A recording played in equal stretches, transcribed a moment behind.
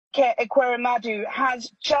Ekwueremadu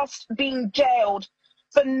has just been jailed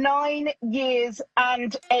for 9 years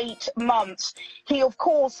and 8 months. He, of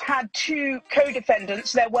course, had 2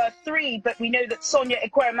 co-defendants. There were 3, but we know that Sonia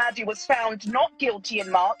Ekwueremadu was found not guilty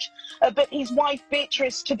in March. But his wife,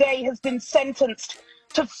 Beatrice, today has been sentenced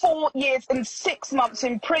to 4 years and 6 months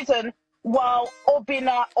in prison, while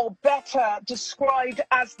Obinna Obeta, described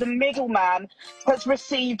as the middleman, has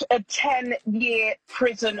received a 10-year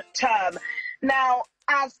prison term. Now,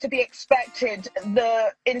 as to be expected,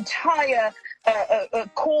 the entire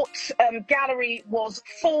court gallery was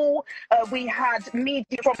full. We had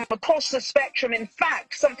media from across the spectrum. In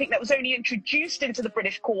fact, something that was only introduced into the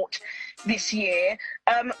British court this year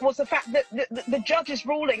was the fact that the judge's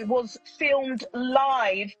ruling was filmed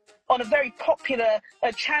live on a very popular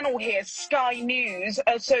channel here, Sky News.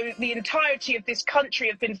 So the entirety of this country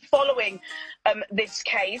have been following this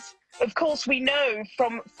case. Of course, we know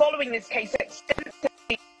from following this case extensively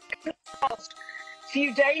past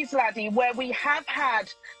few days, Laddie, where we have had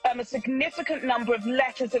a significant number of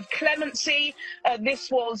letters of clemency. This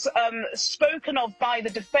was spoken of by the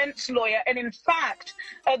defense lawyer, and in fact,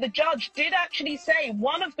 the judge did actually say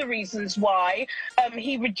one of the reasons why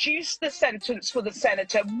he reduced the sentence for the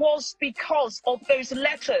senator was because of those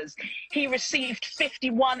letters. He received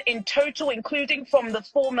 51 in total, including from the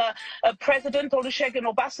former president, Olusegun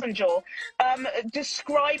Obasanjo,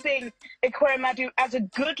 describing Ekwueremadu as a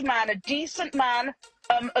good man, a decent man,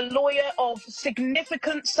 a lawyer of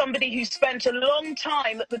significance, somebody who spent a long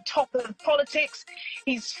time at the top of politics.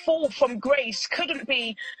 His fall from grace couldn't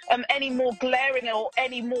be any more glaring or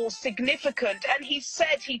any more significant. And he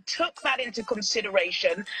said he took that into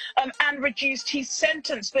consideration and reduced his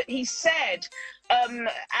sentence. But he said,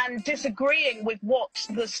 and disagreeing with what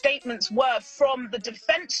the statements were from the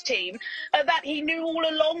defense team, that he knew all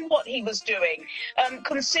along what he was doing,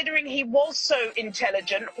 considering he was so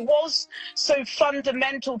intelligent, was so fundamental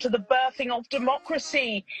to the birthing of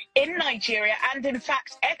democracy in Nigeria and in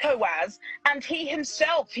fact ECOWAS, and he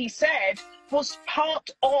himself, he said, was part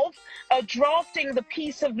of drafting the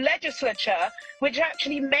piece of legislature which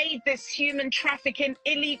actually made this human trafficking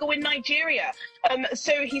illegal in Nigeria.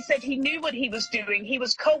 So he said he knew what he was doing, he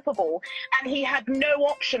was culpable, and he had no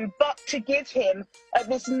option but to give him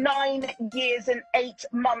this 9 years and 8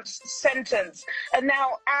 months sentence. And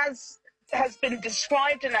now, as has been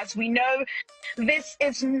described and as we know, this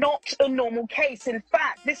is not a normal case. In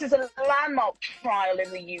fact, this is a landmark trial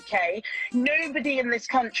in the UK. Nobody in this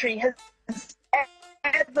country has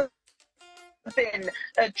ever been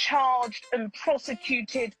charged and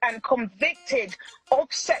prosecuted and convicted of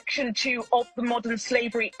Section 2 of the Modern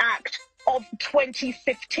Slavery Act of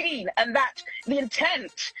 2015, and that the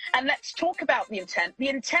intent, and let's talk about the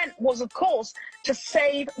intent was, of course, to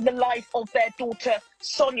save the life of their daughter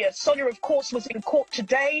Sonia. Sonia, of course, was in court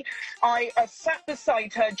today. I sat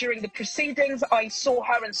beside her during the proceedings. I saw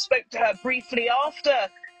her and spoke to her briefly after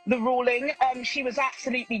the ruling. She was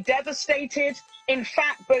absolutely devastated. In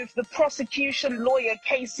fact, both the prosecution lawyer,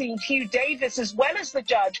 Casey Hugh Davis, as well as the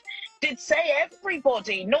judge, did say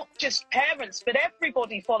everybody, not just parents, but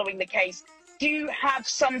everybody following the case, do have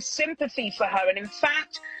some sympathy for her. And in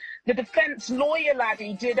fact, the defense lawyer,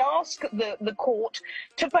 Laddie, did ask the court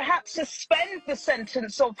to perhaps suspend the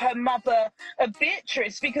sentence of her mother,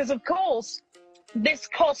 Beatrice, because, of course, this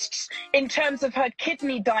costs, in terms of her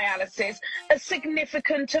kidney dialysis, a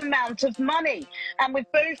significant amount of money. And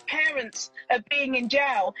with both parents being in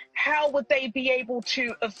jail, how would they be able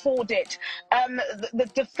to afford it?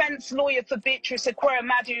 The defense lawyer for Beatrice,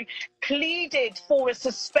 Ekwueremadu, pleaded for a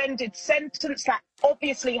suspended sentence. That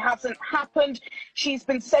obviously hasn't happened. She's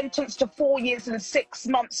been sentenced to 4 years and 6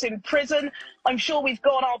 months in prison. I'm sure we've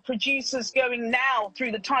got our producers going now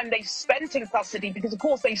through the time they've spent in custody, because of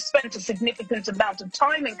course they've spent a significant amount of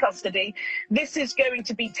time in custody. This is going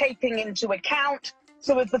to be taken into account.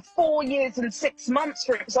 So with the 4 years and 6 months,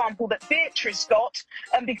 for example, that Beatrice got,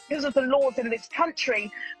 and because of the laws in this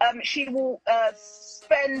country, she will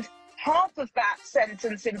spend half of that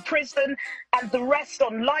sentence in prison and the rest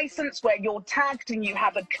on license, where you're tagged and you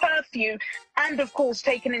have a curfew, and of course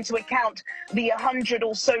taken into account the 100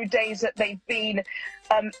 or so days that they've been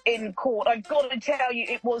in court. I've got to tell you,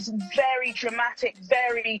 it was very dramatic,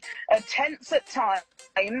 very tense at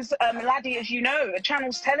times. Laddie, as you know,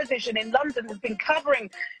 Channels Television in London has been covering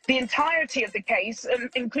the entirety of the case,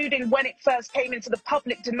 including when it first came into the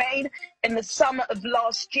public domain in the summer of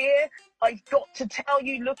last year. I've got to tell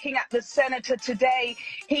you, looking at the senator today,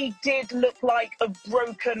 he did look like a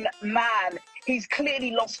broken man. He's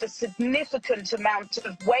clearly lost a significant amount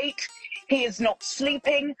of weight. He is not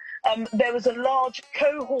sleeping. There was a large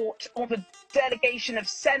cohort of delegation of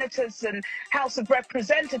senators and House of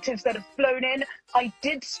Representatives that have flown in. I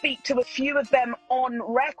did speak to a few of them on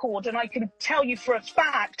record, and I can tell you for a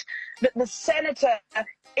fact that the senator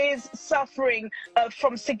is suffering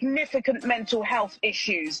from significant mental health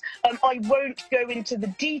issues. I won't go into the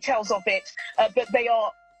details of it, but they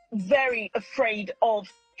are very afraid of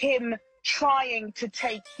him trying to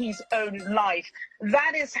take his own life.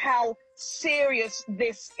 That is how serious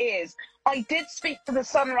this is. I did speak to the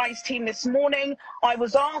Sunrise team this morning. I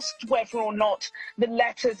was asked whether or not the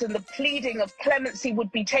letters and the pleading of clemency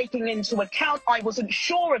would be taken into account. I wasn't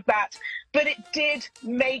sure of that, but it did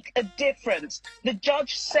make a difference. The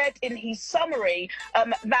judge said in his summary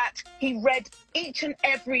that he read each and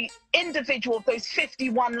every individual of those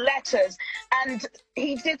 51 letters, and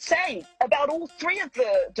he did say about all three of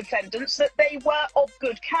the defendants that they were of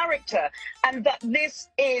good character, and that this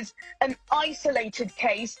is an isolated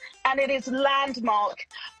case and it is landmark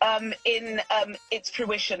in its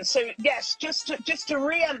fruition. So yes, just to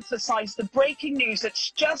re-emphasize the breaking news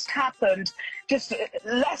that's just happened just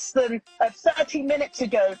less than 30 minutes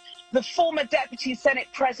ago. The former Deputy Senate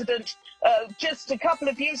President, just a couple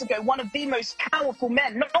of years ago, one of the most powerful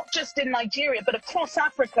men, not just in Nigeria, but across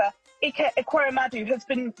Africa, Ekwueremadu, has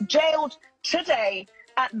been jailed today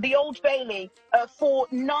at the Old Bailey for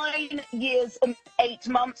 9 years and 8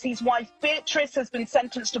 months. His wife Beatrice has been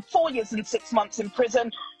sentenced to 4 years and 6 months in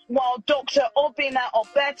prison, while Dr. Obinna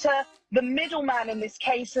Obeta, the middleman in this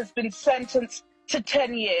case, has been sentenced to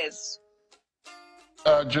 10 years.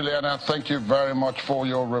 Juliana, thank you very much for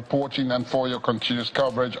your reporting and for your continuous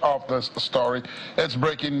coverage of this story. It's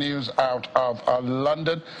breaking news out of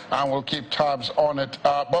London, and we'll keep tabs on it.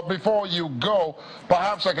 But before you go,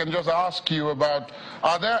 perhaps I can just ask you about,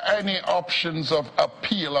 are there any options of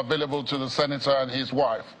appeal available to the senator and his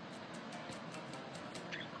wife?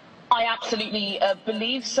 I absolutely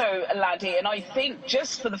believe so, Laddie, and I think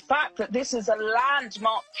just for the fact that this is a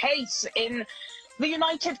landmark case in the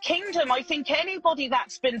United Kingdom, I think anybody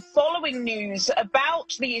that's been following news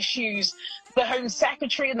about the issues the Home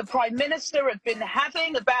Secretary and the Prime Minister have been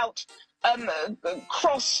having about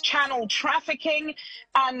cross-channel trafficking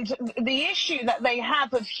and the issue that they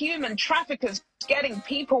have of human traffickers getting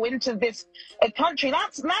people into this country,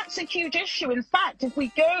 that's a huge issue. In fact, if we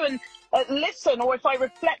go and listen, or if I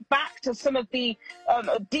reflect back to some of the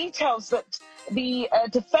details that the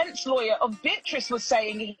defense lawyer of Beatrice was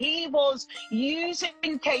saying, he was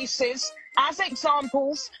using cases as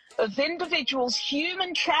examples of individuals,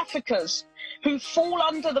 human traffickers, who fall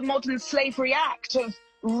under the Modern Slavery Act of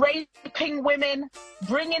raping women,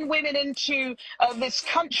 bringing women into this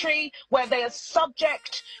country where they are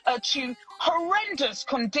subject to horrendous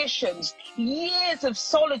conditions, years of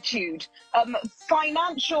solitude,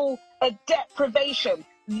 financial deprivation.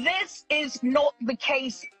 This is not the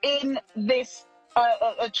case in this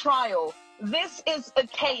trial. This is a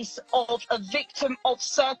case of a victim of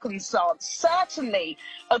circumstance. Certainly,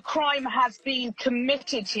 a crime has been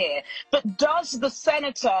committed here, but does the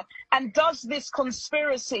senator and does this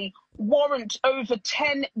conspiracy warrant over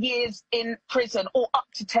 10 years in prison, or up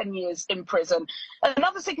to 10 years in prison?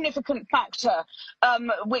 Another significant factor,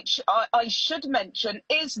 which I should mention,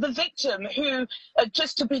 is the victim who,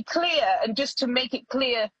 just to be clear and just to make it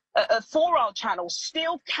clear for our channel,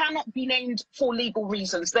 still cannot be named for legal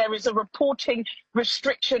reasons. There is a reporting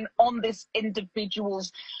restriction on this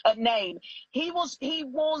individual's name. He was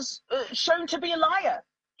shown to be a liar.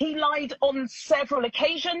 He lied on several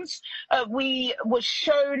occasions. We were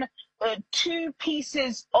shown 2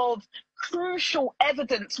 pieces of crucial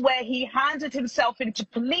evidence where he handed himself into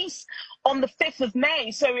police on the 5th of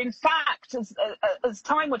May. So in fact, as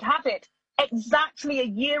time would have it, exactly a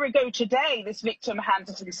year ago today, this victim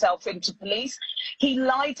handed himself into police. He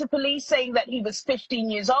lied to police saying that he was 15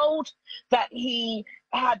 years old, that he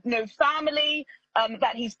had no family,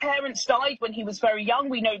 that his parents died when he was very young.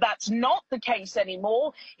 We know that's not the case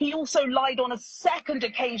anymore. He also lied on a second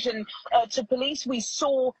occasion to police. We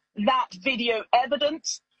saw that video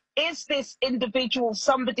evidence. Is this individual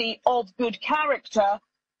somebody of good character?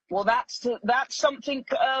 Well, that's something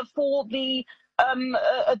for the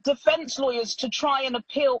defense lawyers to try and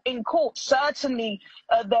appeal in court. Certainly,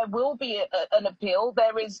 there will be an appeal.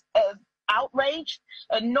 There is outrage,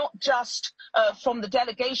 not just from the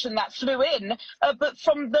delegation that flew in, but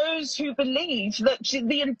from those who believe that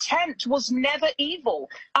the intent was never evil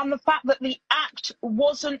and the fact that the act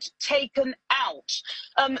wasn't taken out.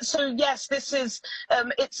 So yes, this is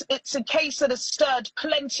it's a case that has stirred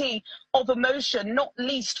plenty of emotion, not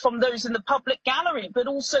least from those in the public gallery, but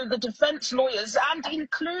also the defense lawyers and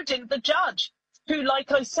including the judge, who,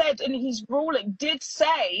 like I said in his ruling, did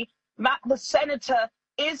say that the senator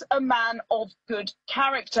is a man of good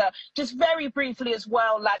character. Just very briefly as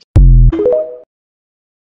well, lad.